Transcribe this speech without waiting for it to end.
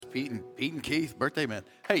Pete and Keith, birthday man.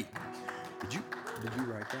 Hey, did you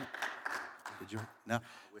write that? Did you? No.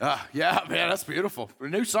 Yeah, man, that's beautiful. A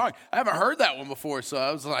new song. I haven't heard that one before, so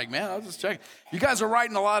I was like, man, I was just checking. You guys are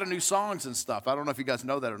writing a lot of new songs and stuff. I don't know if you guys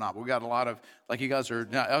know that or not, but we got a lot of, like, you guys are,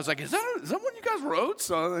 I was like, is that one you guys wrote?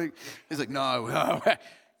 So he's like, no.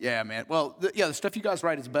 Yeah, man. Well, the stuff you guys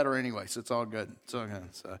write is better anyway, so it's all good. It's all good.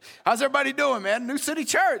 So, how's everybody doing, man? New City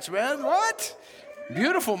Church, man. What?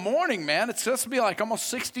 Beautiful morning, man. It's supposed to be like almost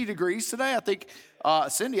 60 degrees today. I think,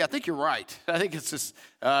 Cindy, I think you're right. I think it's just,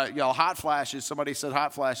 hot flashes. Somebody said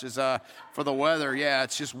hot flashes for the weather. Yeah,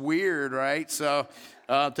 it's just weird, right? So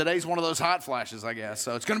today's one of those hot flashes, I guess.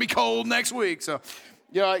 So it's going to be cold next week. So,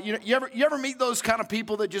 yeah, you ever meet those kind of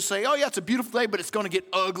people that just say, oh, yeah, it's a beautiful day, but it's going to get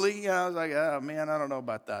ugly? I was like, oh, man, I don't know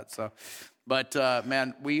about that. So, but,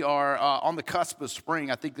 man, we are on the cusp of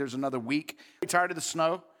spring. I think there's another week. Are you tired of the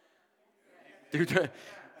snow? Dude,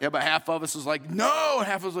 yeah, but half of us is like, no, and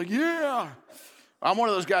half of us is like, yeah. I'm one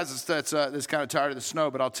of those guys that's kind of tired of the snow,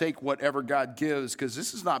 but I'll take whatever God gives because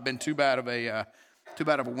this has not been too bad of a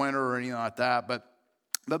winter or anything like that.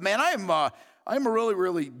 But man, I'm really,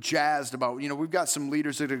 really jazzed about, we've got some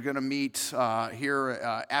leaders that are going to meet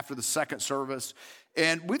here after the second service.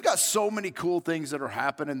 And we've got so many cool things that are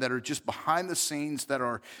happening that are just behind the scenes that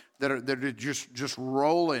are just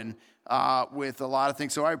rolling with a lot of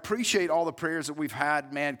things. So I appreciate all the prayers that we've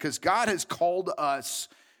had, man, because God has called us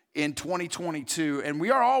in 2022, and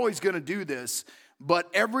we are always going to do this, but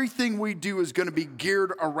everything we do is going to be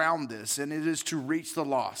geared around this, and it is to reach the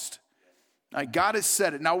lost. God has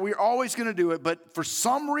said it. Now, we're always going to do it, but for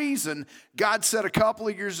some reason, God said a couple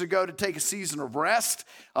of years ago to take a season of rest.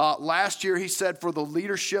 Last year, he said for the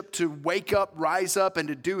leadership to wake up, rise up, and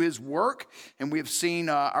to do his work. And we have seen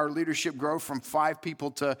our leadership grow from 5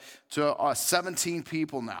 people to 17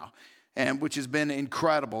 people now, and which has been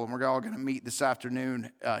incredible. And we're all going to meet this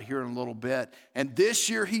afternoon here in a little bit. And this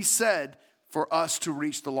year, he said for us to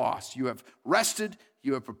reach the lost. You have rested.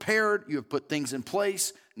 You have prepared, you have put things in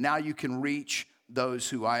place. Now you can reach those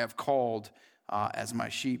who I have called as my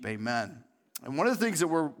sheep. Amen. And one of the things that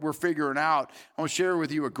we're figuring out, I want to share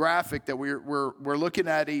with you a graphic that we're looking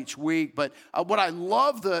at each week. But what I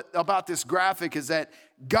love about this graphic is that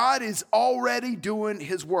God is already doing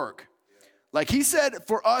his work. Like he said,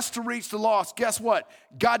 for us to reach the lost, guess what?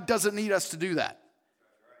 God doesn't need us to do that.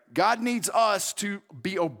 God needs us to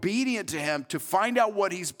be obedient to him, to find out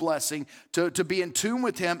what he's blessing, to be in tune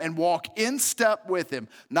with him and walk in step with him.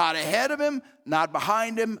 Not ahead of him, not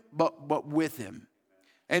behind him, but with him.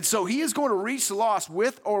 And so he is going to reach the lost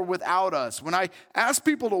with or without us. When I ask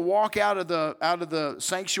people to walk out of the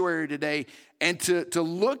sanctuary today and to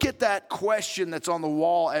look at that question that's on the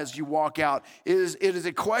wall as you walk out, it is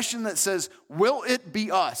a question that says, will it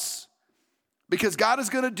be us? Because God is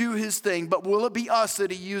going to do his thing, but will it be us that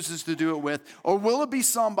he uses to do it with? Or will it be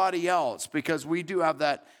somebody else? Because we do have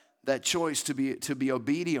that choice to be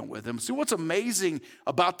obedient with him. See, what's amazing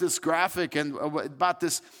about this graphic and about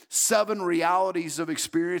this 7 realities of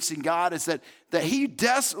experiencing God is that he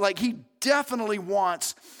definitely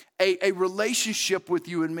wants a relationship with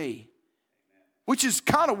you and me. Which is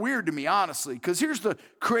kind of weird to me, honestly, because here's the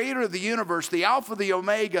creator of the universe, the Alpha, the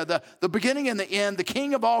Omega, the beginning and the end, the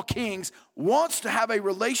King of all kings, wants to have a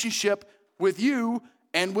relationship with you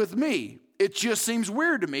and with me. It just seems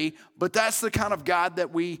weird to me, but that's the kind of God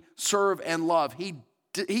that we serve and love. He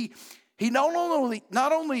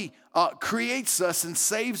not only creates us and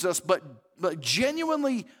saves us, but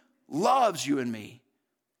genuinely loves you and me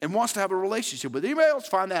and wants to have a relationship with. Anybody else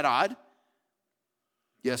find that odd?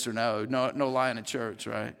 Yes or no? No lying in church,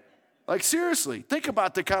 right? Like seriously, think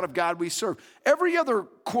about the kind of God we serve. Every other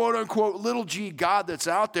quote unquote little g God that's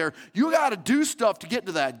out there, you got to do stuff to get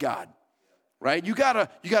to that God, right? You got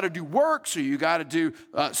to do works, or you got to do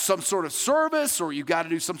some sort of service, or you got to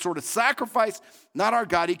do some sort of sacrifice. Not our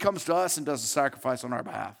God. He comes to us and does a sacrifice on our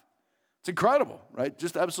behalf. It's incredible, right?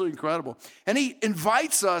 Just absolutely incredible. And he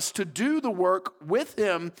invites us to do the work with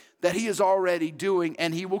him that he is already doing,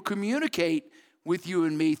 and he will communicate with you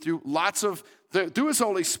and me through through his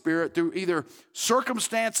Holy Spirit, through either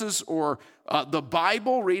circumstances or the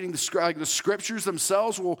Bible, reading the scriptures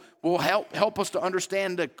themselves will help us to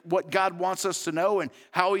understand what God wants us to know and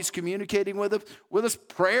how he's communicating with us,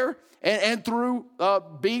 prayer, and through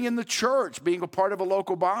being in the church, being a part of a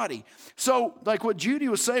local body. So like what Judy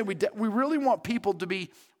was saying, we really want people to be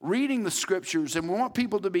reading the scriptures, and we want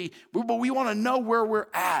people to be, but we want to know where we're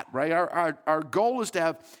at, right? Our goal is to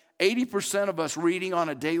have 80% of us reading on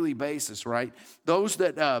a daily basis, right? Those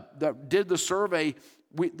that did the survey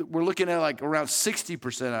we're looking at like around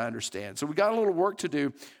 60%, I understand. So we got a little work to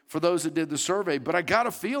do for those that did the survey. But I got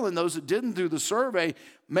a feeling those that didn't do the survey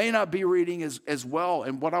may not be reading as well.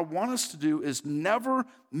 And what I want us to do is never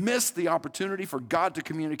miss the opportunity for God to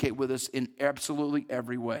communicate with us in absolutely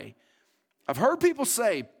every way. I've heard people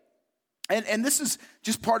say, and this is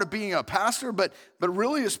just part of being a pastor, but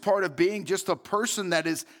really is part of being just a person that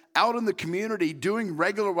is out in the community doing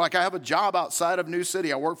regular, like I have a job outside of New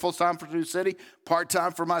City. I work full-time for New City,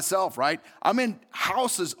 part-time for myself, right? I'm in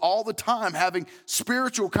houses all the time having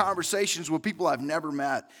spiritual conversations with people I've never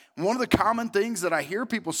met. And one of the common things that I hear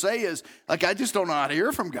people say is, like, I just don't know how to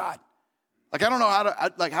hear from God. Like, I don't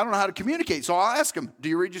know how to communicate. So I'll ask them, do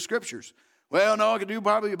you read your scriptures? Well, no, I could do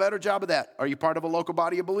probably a better job of that. Are you part of a local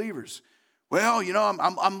body of believers? Well,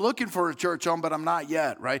 I'm looking for a church home, but I'm not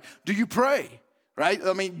yet, right? Do you pray, right?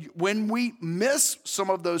 I mean, when we miss some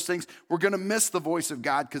of those things, we're going to miss the voice of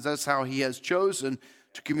God because that's how he has chosen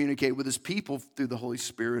to communicate with his people through the Holy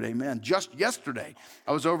Spirit, amen. Just yesterday,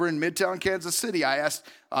 I was over in Midtown, Kansas City. I asked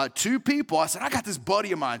two people, I said, I got this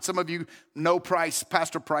buddy of mine. Some of you know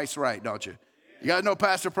Pastor Price, right, don't you? You guys know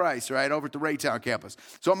Pastor Price, right, over at the Raytown campus.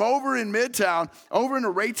 So I'm over in Midtown, over in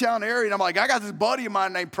the Raytown area, and I'm like, I got this buddy of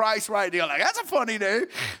mine named Price, right? They're like, that's a funny name,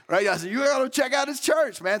 right? I said, you got to check out his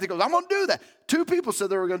church, man. He goes, I'm going to do that. Two people said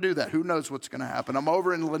they were going to do that. Who knows what's going to happen? I'm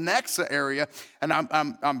over in Lenexa area, and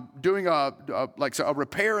I'm doing a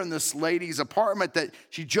repair in this lady's apartment that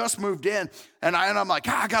she just moved in, and I'm like,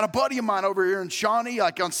 I got a buddy of mine over here in Shawnee,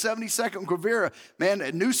 like on 72nd and Quivira, man,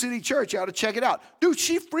 at New City Church. You ought to check it out. Dude,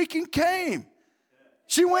 she freaking came.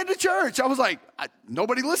 She went to church. I was like,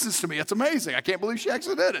 nobody listens to me. It's amazing. I can't believe she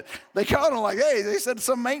actually did it. They called her like, hey, they said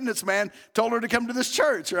some maintenance man told her to come to this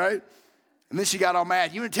church, right? And then she got all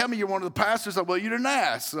mad. You didn't tell me you're one of the pastors. Like, well, you didn't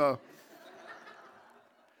ask, so.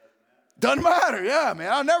 Doesn't matter. Yeah,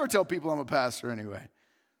 man. I'll never tell people I'm a pastor anyway.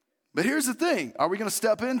 But here's the thing. Are we going to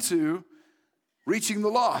step into reaching the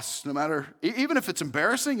lost, no matter, even if it's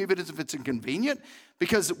embarrassing, even if it's inconvenient?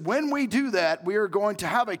 Because when we do that, we are going to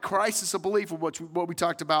have a crisis of belief of what we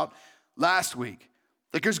talked about last week.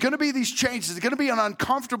 Like there's going to be these changes. There's going to be an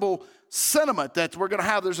uncomfortable sentiment that we're going to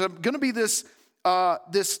have. There's going to be this kind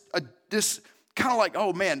of like,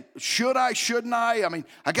 oh man, should I, shouldn't I? I mean,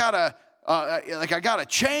 I gotta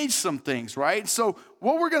change some things, right? So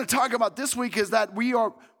what we're going to talk about this week is that we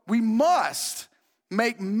must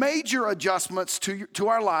make major adjustments to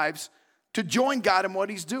our lives to join God in what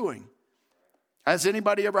he's doing. Has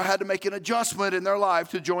anybody ever had to make an adjustment in their life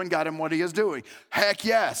to join God in what he is doing? Heck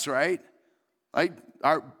yes, right? Like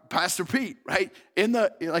our Pastor Pete, right?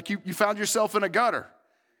 You found yourself in a gutter,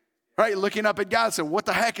 right? Looking up at God and saying, what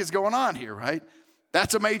the heck is going on here, right?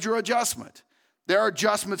 That's a major adjustment. There are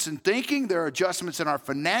adjustments in thinking. There are adjustments in our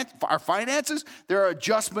finances. There are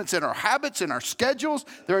adjustments in our habits, in our schedules.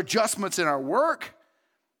 There are adjustments in our work.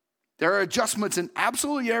 There are adjustments in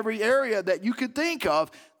absolutely every area that you could think of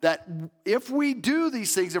that if we do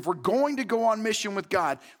these things, if we're going to go on mission with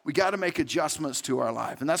God, we got to make adjustments to our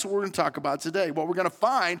life. And that's what we're going to talk about today. What we're going to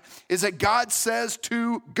find is that God says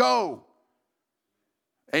to go.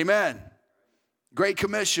 Amen. Great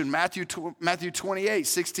Commission, Matthew 28,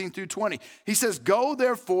 16 through 20. He says, go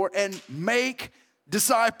therefore and make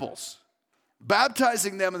disciples,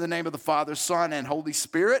 baptizing them in the name of the Father, Son, and Holy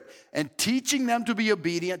Spirit, and teaching them to be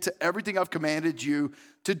obedient to everything I've commanded you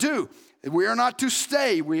to do. We are not to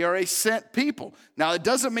stay. We are a sent people. Now, it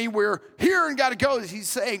doesn't mean we're here and got to go. He's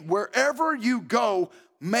saying, wherever you go,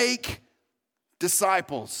 make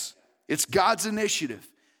disciples. It's God's initiative.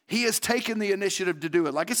 He has taken the initiative to do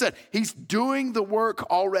it. Like I said, he's doing the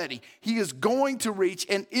work already. He is going to reach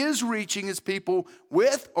and is reaching his people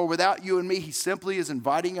with or without you and me. He simply is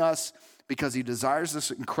inviting us because he desires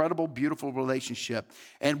this incredible, beautiful relationship.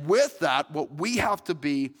 And with that, what we have to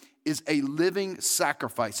be is a living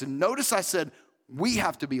sacrifice. And notice I said we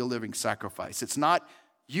have to be a living sacrifice. It's not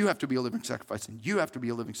you have to be a living sacrifice and you have to be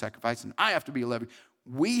a living sacrifice and I have to be a living.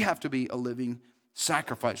 We have to be a living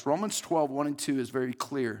sacrifice. Romans 12, 1 and 2 is very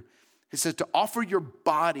clear. It says to offer your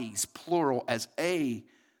bodies, plural, as a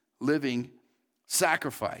living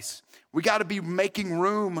sacrifice. We got to be making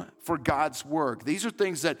room for God's work. These are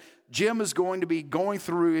things that Jim is going to be going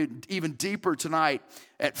through even deeper tonight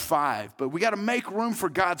at 5. But we got to make room for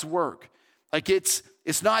God's work. Like it's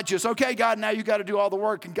not just, okay, God, now you got to do all the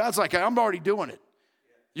work. And God's like, I'm already doing it.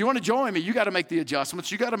 You want to join me? You got to make the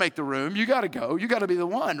adjustments. You got to make the room. You got to go. You got to be the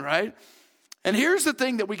one, right? And here's the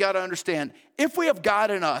thing that we got to understand. If we have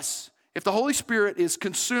God in us, if the Holy Spirit is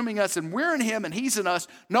consuming us and we're in him and he's in us,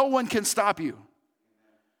 no one can stop you.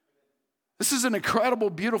 This is an incredible,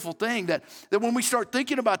 beautiful thing that when we start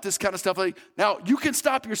thinking about this kind of stuff, like, now you can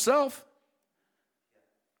stop yourself.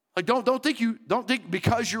 Like, don't think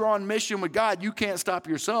because you're on mission with God, you can't stop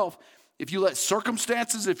yourself. If you let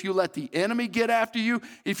circumstances, if you let the enemy get after you,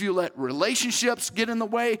 if you let relationships get in the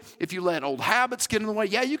way, if you let old habits get in the way,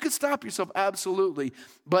 yeah, you can stop yourself, absolutely.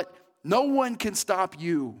 But no one can stop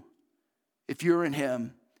you if you're in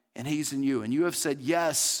him and he's in you. And you have said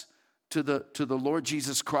yes to the Lord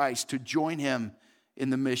Jesus Christ to join him in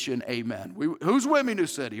the mission, amen. Who's with me, New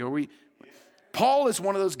City? Paul is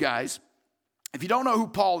one of those guys. If you don't know who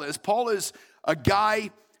Paul is a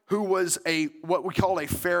guy who was what we call a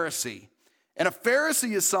Pharisee. And a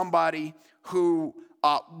Pharisee is somebody who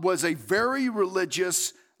was a very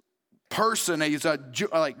religious person. He's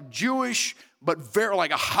Jewish, but very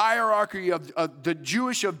like a hierarchy of the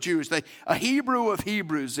Jewish of Jews, a Hebrew of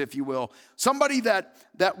Hebrews, if you will. Somebody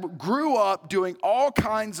that grew up doing all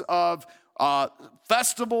kinds of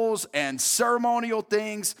festivals and ceremonial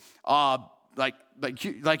things,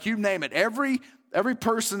 like you name it. Every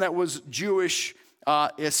person that was Jewish,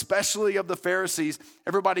 especially of the Pharisees,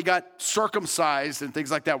 everybody got circumcised and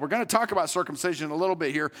things like that. We're going to talk about circumcision a little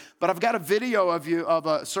bit here, but I've got a video of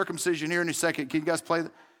a circumcision here in a second. Can you guys play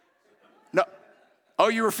that? No. Oh,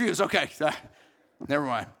 you refuse. Okay. Never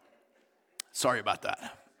mind. Sorry about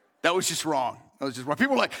that. That was just wrong. People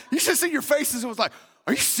were like, you should see your faces. It was like,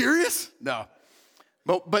 are you serious? No.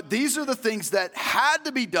 But these are the things that had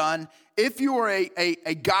to be done if you were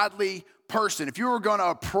a godly person. If you were going to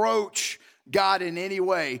approach God in any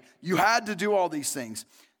way, you had to do all these things.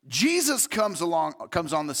 Jesus comes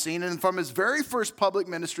on the scene, and from his very first public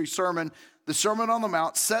ministry sermon, the Sermon on the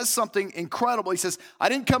Mount, says something incredible. He says, I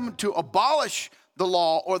didn't come to abolish the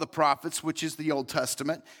law or the prophets, which is the Old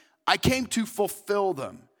Testament. I came to fulfill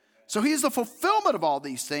them. So he's the fulfillment of all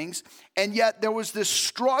these things, and yet there was this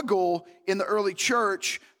struggle in the early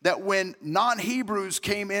church that when non-Hebrews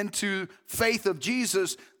came into faith of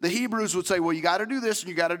Jesus, the Hebrews would say, well, you got to do this, and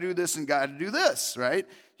you got to do this, and you got to do this, right?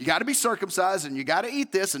 You got to be circumcised, and you got to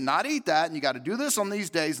eat this and not eat that, and you got to do this on these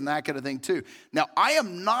days and that kind of thing too. Now, I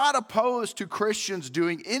am not opposed to Christians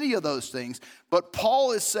doing any of those things, but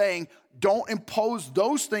Paul is saying don't impose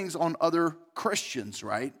those things on other Christians,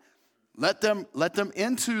 right? Let them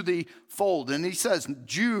into the fold. And he says,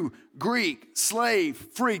 Jew, Greek, slave,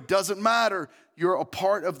 free, doesn't matter. You're a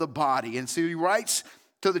part of the body. And so he writes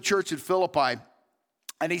to the church at Philippi,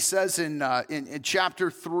 and he says in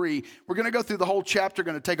chapter 3, we're going to go through the whole chapter,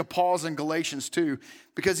 going to take a pause in Galatians 2,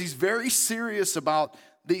 because he's very serious about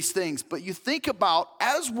these things. But you think about,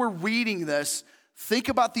 as we're reading this, think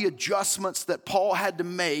about the adjustments that Paul had to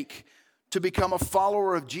make to become a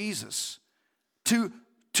follower of Jesus. To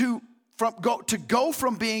go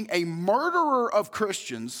from being a murderer of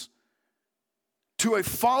Christians to a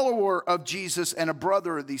follower of Jesus and a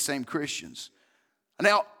brother of these same Christians.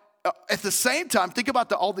 Now, at the same time, think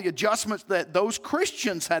about all the adjustments that those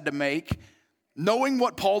Christians had to make knowing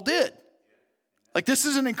what Paul did. Like, this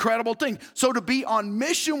is an incredible thing. So to be on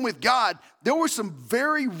mission with God, there were some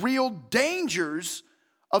very real dangers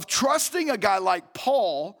of trusting a guy like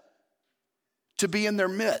Paul to be in their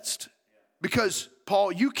midst. Because,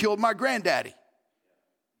 Paul, you killed my granddaddy.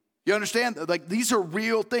 You understand? Like, these are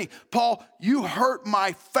real things. Paul, you hurt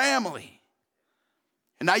my family.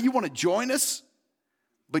 And now you want to join us?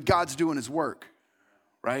 But God's doing his work,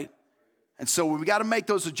 right? And so we got to make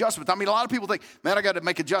those adjustments. I mean, a lot of people think, man, I got to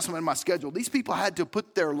make adjustment in my schedule. These people had to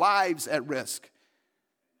put their lives at risk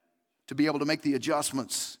to be able to make the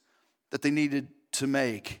adjustments that they needed to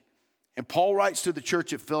make. And Paul writes to the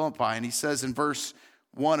church at Philippi, and he says in verse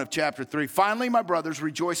 1 of chapter 3, finally, my brothers,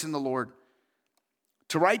 rejoice in the Lord.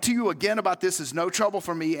 To write to you again about this is no trouble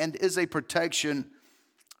for me and is a protection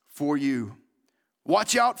for you.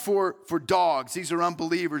 Watch out for dogs. These are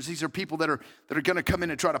unbelievers. These are people that are going to come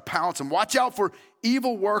in and try to pounce them. Watch out for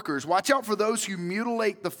evil workers. Watch out for those who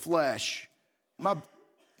mutilate the flesh. Am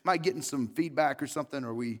I getting some feedback or something?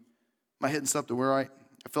 Am I hitting something? We're right?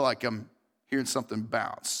 I feel like I'm hearing something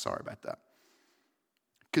bounce. Sorry about that.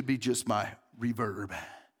 Could be just my reverb.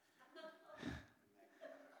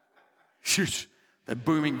 That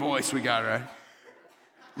booming voice we got, right?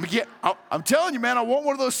 I'm telling you, man, I want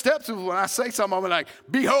one of those steps when I say something, I'm like,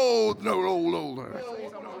 behold, no, old.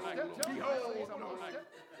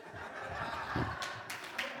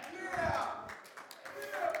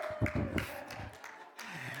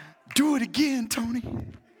 Do it again, Tony.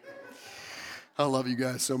 I love you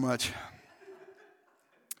guys so much.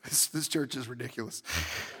 This church is ridiculous.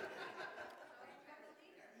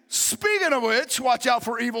 Speaking of which, watch out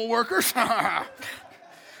for evil workers.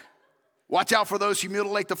 Watch out for those who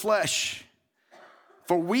mutilate the flesh.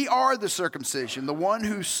 For we are the circumcision, the ones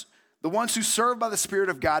who serve by the Spirit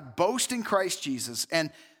of God, boast in Christ Jesus, and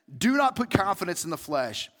do not put confidence in the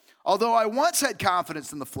flesh. Although I once had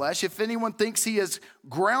confidence in the flesh, if anyone thinks he has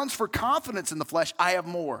grounds for confidence in the flesh, I have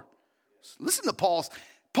more. Listen to Paul.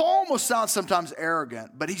 Paul almost sounds sometimes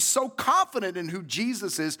arrogant, but he's so confident in who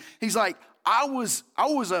Jesus is. He's like, I was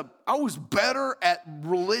better at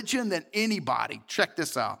religion than anybody. Check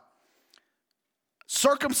this out.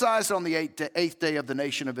 Circumcised on the eighth day of the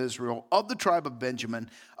nation of Israel, of the tribe of Benjamin,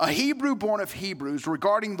 a Hebrew born of Hebrews,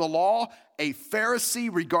 regarding the law, a Pharisee,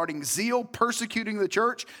 regarding zeal, persecuting the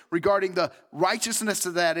church, regarding the righteousness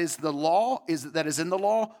that is in the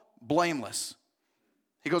law, blameless.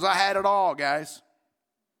 He goes, I had it all, guys.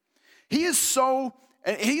 He's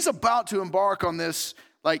about to embark on this,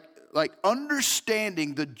 like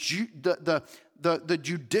understanding the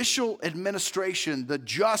judicial administration, the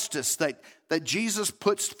justice that Jesus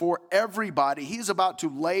puts for everybody. He's about to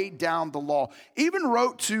lay down the law. Even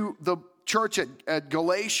wrote to the church at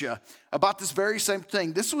Galatia about this very same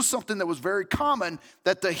thing. This was something that was very common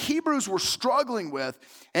that the Hebrews were struggling with.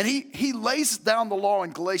 And he lays down the law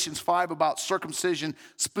in Galatians 5 about circumcision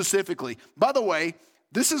specifically. By the way,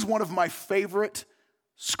 this is one of my favorite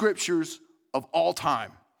scriptures of all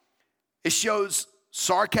time. It shows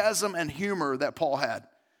sarcasm and humor that Paul had.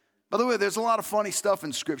 By the way, there's a lot of funny stuff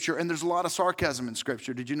in Scripture, and there's a lot of sarcasm in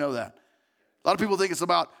Scripture. Did you know that? A lot of people think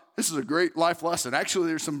this is a great life lesson. Actually,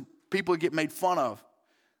 there's some people that get made fun of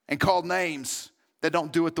and called names that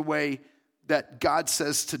don't do it the way that God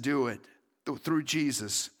says to do it through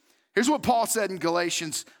Jesus. Here's what Paul said in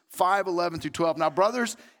Galatians 5:11 through 12. Now,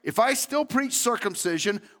 brothers, if I still preach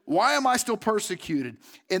circumcision, why am I still persecuted?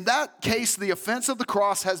 In that case, the offense of the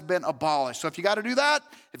cross has been abolished. So if you got to do that,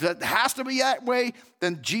 if it has to be that way,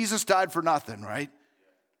 then Jesus died for nothing, right?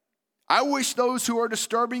 I wish those who are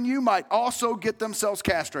disturbing you might also get themselves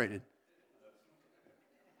castrated.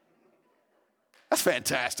 That's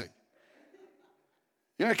fantastic.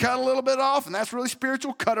 You're going to cut a little bit off, and that's really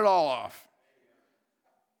spiritual, cut it all off.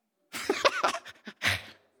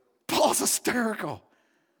 Paul's hysterical.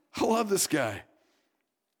 I love this guy.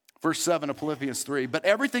 Verse 7 of Philippians 3. But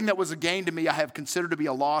everything that was a gain to me, I have considered to be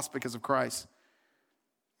a loss because of Christ.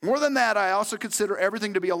 More than that, I also consider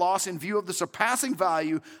everything to be a loss in view of the surpassing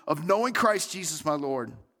value of knowing Christ Jesus my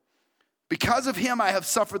Lord. Because of him, I have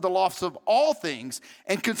suffered the loss of all things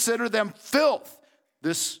and consider them filth.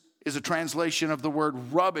 This is a translation of the word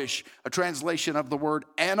rubbish, a translation of the word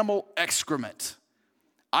animal excrement.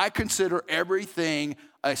 I consider everything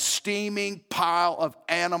a steaming pile of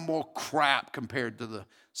animal crap compared to the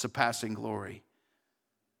surpassing glory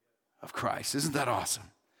of Christ. Isn't that awesome?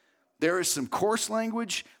 There is some coarse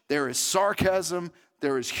language, there is sarcasm,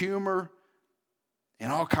 there is humor,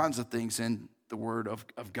 and all kinds of things in the word of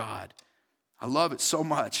God. I love it so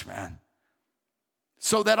much, man.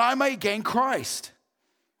 So that I may gain Christ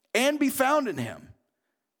and be found in him,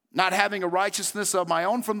 not having a righteousness of my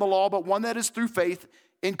own from the law, but one that is through faith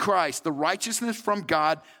in Christ, the righteousness from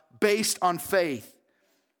God based on faith.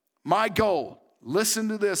 My goal, listen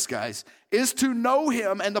to this, guys, is to know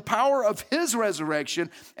him and the power of his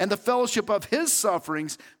resurrection and the fellowship of his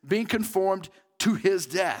sufferings, being conformed to his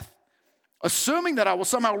death, assuming that I will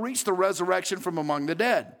somehow reach the resurrection from among the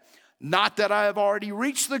dead. Not that I have already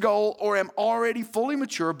reached the goal or am already fully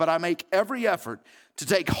mature, but I make every effort to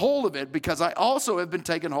take hold of it because I also have been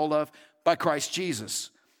taken hold of by Christ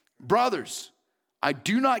Jesus. Brothers, I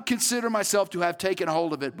do not consider myself to have taken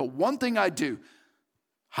hold of it, but one thing I do,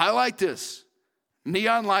 highlight this,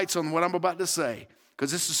 neon lights on what I'm about to say,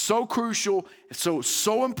 because this is so crucial, it's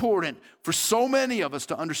so important for so many of us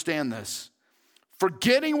to understand this.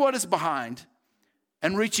 Forgetting what is behind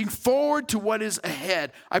and reaching forward to what is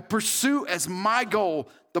ahead, I pursue as my goal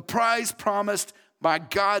the prize promised by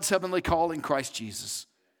God's heavenly call in Christ Jesus.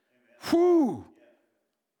 Whew.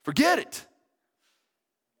 Forget it.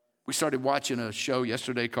 We started watching a show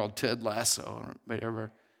yesterday called Ted Lasso.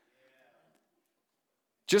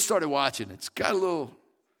 Just started watching. It's got a little.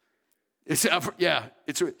 It's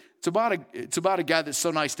about a guy that's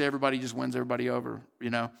so nice to everybody, he just wins everybody over,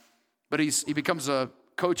 you know. But he becomes a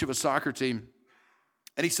coach of a soccer team,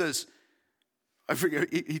 and he says, I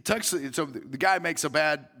forget. He texts. So the guy makes a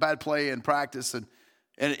bad play in practice, and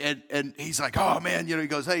he's like, oh man, you know. He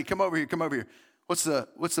goes, hey, come over here. What's the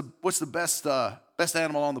best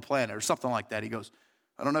animal on the planet, or something like that? He goes,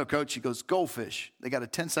 I don't know, coach. He goes, goldfish. They got a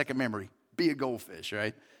 10-second memory. Be a goldfish,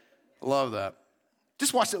 right? I love that.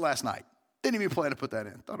 Just watched it last night. Didn't even plan to put that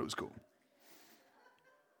in. Thought it was cool.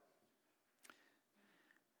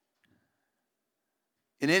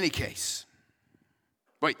 In any case,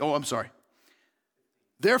 I'm sorry.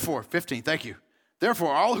 Therefore, 15, thank you.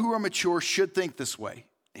 Therefore, all who are mature should think this way.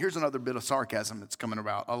 Here's another bit of sarcasm that's coming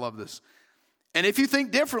about. I love this. And if you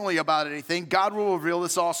think differently about anything, God will reveal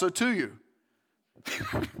this also to you. He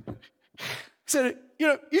said,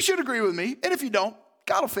 you should agree with me. And if you don't,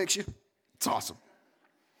 God will fix you. It's awesome.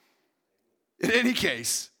 In any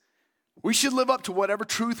case, we should live up to whatever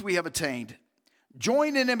truth we have attained.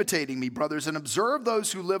 Join in imitating me, brothers, and observe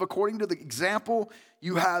those who live according to the example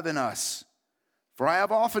you have in us. For I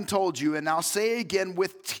have often told you, and now say again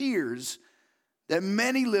with tears, that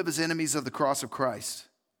many live as enemies of the cross of Christ.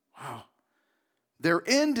 Wow. Their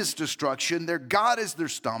end is destruction. Their God is their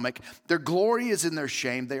stomach. Their glory is in their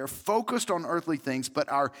shame. They are focused on earthly things,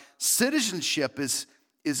 but our citizenship is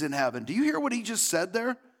in heaven. Do you hear what he just said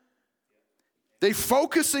there? They're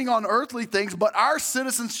focusing on earthly things, but our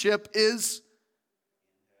citizenship is...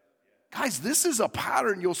 Guys, this is a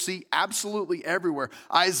pattern you'll see absolutely everywhere.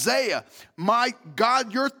 Isaiah, my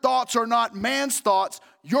God, your thoughts are not man's thoughts.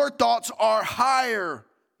 Your thoughts are higher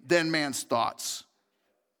than man's thoughts,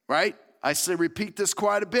 right? I say repeat this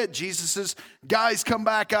quite a bit. Jesus's guys come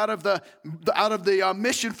back out of the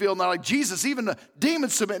mission field, and they're like, Jesus, even the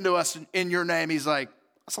demons submitting to us in your name. He's like,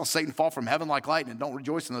 I saw Satan fall from heaven like lightning. Don't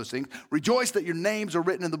rejoice in those things. Rejoice that your names are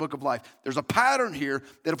written in the book of life. There's a pattern here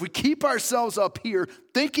that if we keep ourselves up here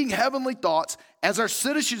thinking heavenly thoughts, as our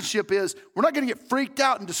citizenship is, we're not going to get freaked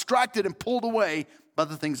out and distracted and pulled away by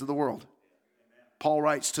the things of the world. Paul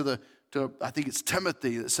writes to I think it's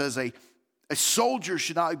Timothy, that says a soldier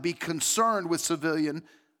should not be concerned with civilian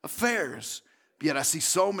affairs. Yet I see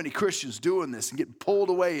so many Christians doing this and getting pulled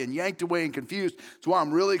away and yanked away and confused. That's why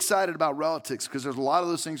I'm really excited about Relatics, because there's a lot of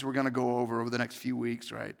those things we're going to go over the next few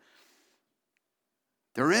weeks, right?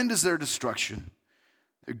 Their end is their destruction.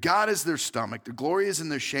 Their God is their stomach. Their glory is in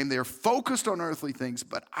their shame. They are focused on earthly things,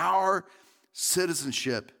 but our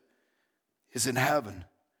citizenship is in heaven,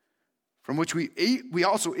 from which we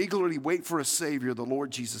also eagerly wait for a Savior, the Lord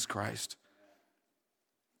Jesus Christ.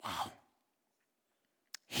 Wow.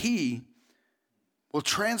 He will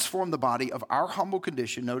transform the body of our humble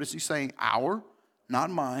condition. Notice he's saying our, not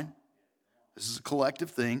mine. This is a collective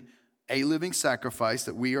thing, a living sacrifice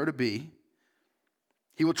that we are to be.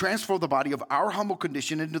 He will transform the body of our humble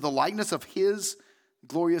condition into the likeness of his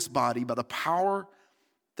glorious body by the power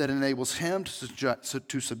that enables him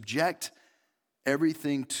to subject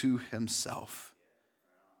everything to himself.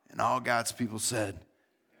 And all God's people said,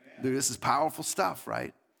 dude, this is powerful stuff,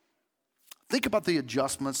 right? Think about the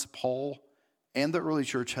adjustments Paul and the early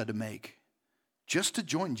church had to make just to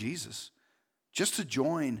join Jesus, just to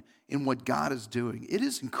join in what God is doing. It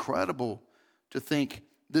is incredible to think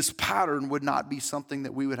this pattern would not be something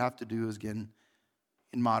that we would have to do again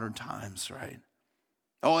in modern times, right?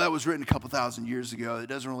 Oh, that was written a couple thousand years ago. It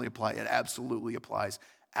doesn't really apply. It absolutely applies.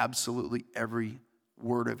 Absolutely every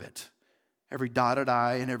word of it. Every dotted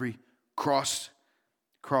I and every crossed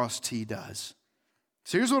T does.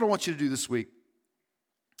 So here's what I want you to do this week.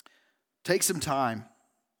 Take some time,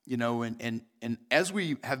 and as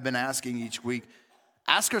we have been asking each week,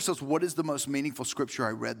 ask ourselves, what is the most meaningful scripture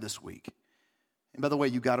I read this week? And by the way,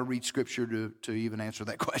 you got to read scripture to even answer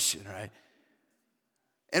that question, right?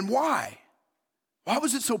 And why? Why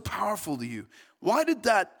was it so powerful to you? Why did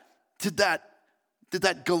that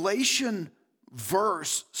Galatian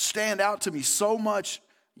verse stand out to me so much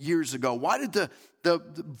years ago? Why did the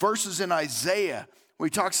verses in Isaiah, where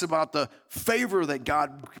he talks about the favor that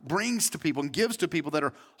God brings to people and gives to people that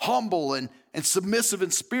are humble and submissive in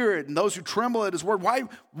spirit and those who tremble at his word.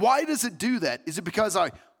 Why does it do that? Is it because I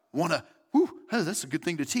want to, hey, that's a good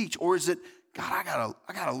thing to teach? Or is it, God,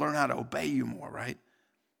 I gotta learn how to obey you more, right?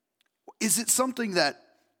 Is it something that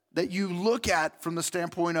you look at from the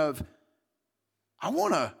standpoint of, I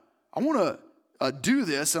want to do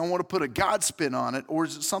this and I want to put a God spin on it? Or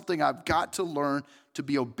is it something I've got to learn to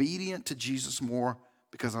be obedient to Jesus more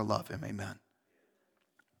because I love him? Amen.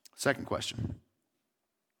 Second question.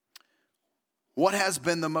 What has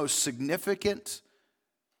been the most significant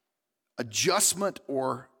adjustment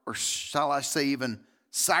or shall I say even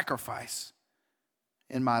sacrifice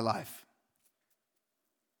in my life?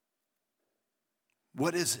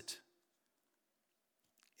 What is it?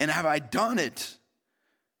 And have I done it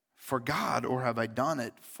for God or have I done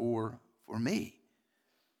it for me?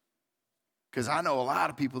 Because I know a lot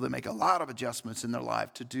of people that make a lot of adjustments in their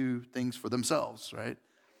life to do things for themselves, right?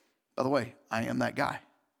 By the way, I am that guy.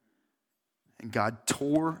 And God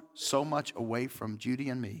tore so much away from Judy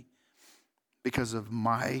and me because of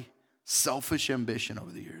my selfish ambition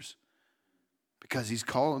over the years. Because he's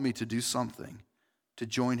calling me to do something, to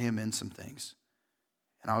join him in some things.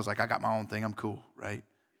 And I was like, I got my own thing, I'm cool, right?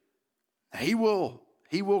 He will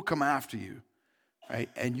come after you, right?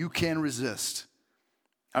 And you can resist.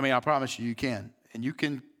 I mean, I promise you can. And you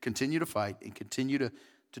can continue to fight and continue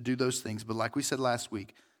to do those things. But like we said last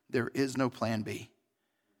week, there is no plan B.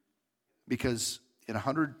 Because in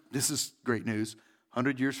 100, this is great news,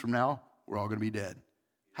 100 years from now, we're all going to be dead.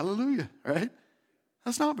 Hallelujah, right?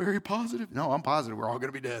 That's not very positive. No, I'm positive we're all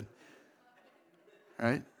going to be dead.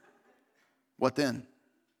 Right? What then?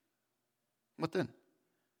 What then?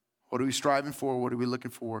 What are we striving for? What are we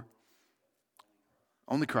looking for?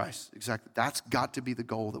 Only Christ, exactly. That's got to be the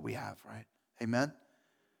goal that we have, right? Amen?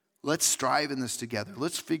 Let's strive in this together.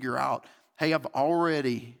 Let's figure out, hey, I've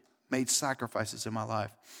already made sacrifices in my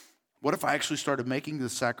life. What if I actually started making the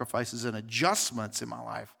sacrifices and adjustments in my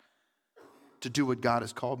life to do what God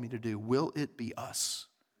has called me to do? Will it be us?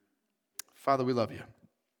 Father, we love you.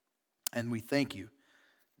 And we thank you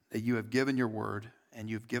that you have given your word and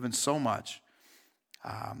you've given so much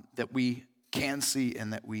that we can see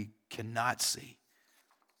and that we cannot see.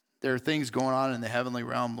 There are things going on in the heavenly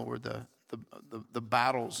realm, Lord, the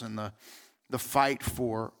battles and the fight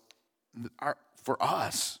for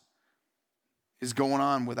us is going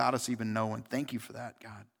on without us even knowing. Thank you for that,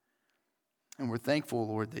 God. And we're thankful,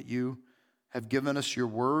 Lord, that you have given us your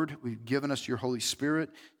word. We've given us your Holy Spirit.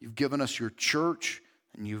 You've given us your church.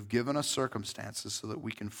 And you've given us circumstances so that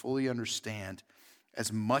we can fully understand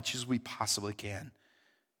as much as we possibly can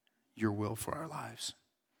your will for our lives.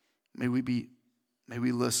 May we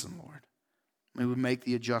listen, Lord. May we make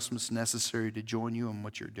the adjustments necessary to join you in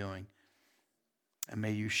what you're doing. And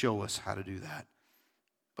may you show us how to do that,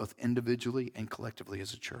 both individually and collectively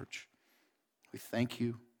as a church. We thank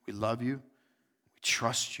you. We love you. We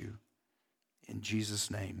trust you. In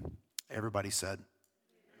Jesus' name. Everybody said,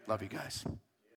 love you guys.